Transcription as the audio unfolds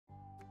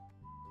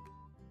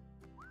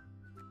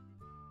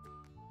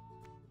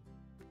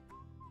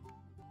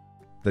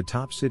The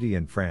top city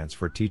in France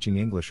for teaching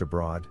English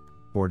abroad,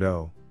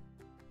 Bordeaux.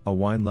 A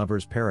wine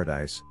lover's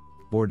paradise,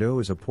 Bordeaux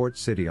is a port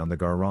city on the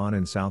Garonne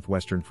in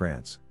southwestern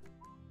France.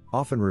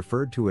 Often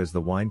referred to as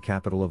the wine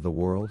capital of the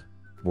world,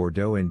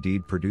 Bordeaux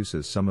indeed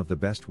produces some of the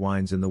best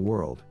wines in the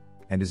world,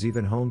 and is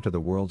even home to the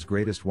world's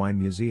greatest wine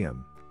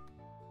museum.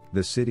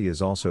 The city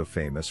is also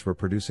famous for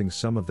producing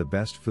some of the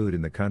best food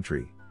in the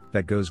country,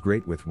 that goes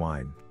great with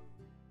wine.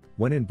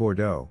 When in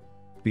Bordeaux,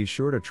 be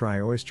sure to try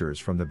oysters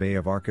from the Bay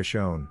of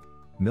Arcachon,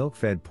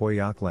 milk-fed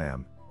Pauillac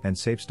lamb, and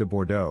Sapes de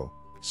Bordeaux,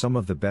 some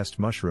of the best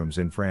mushrooms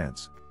in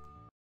France.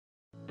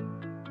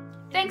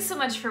 Thanks so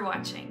much for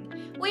watching.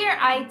 We are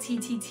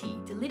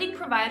ITTT, the leading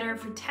provider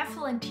for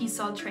TEFL and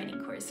TESOL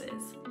training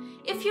courses.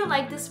 If you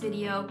like this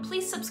video,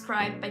 please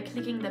subscribe by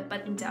clicking the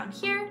button down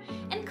here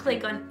and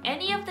click on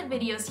any of the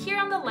videos here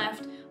on the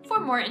left for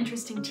more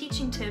interesting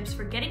teaching tips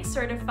for getting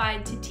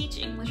certified to teach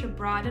English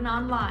abroad and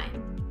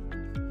online.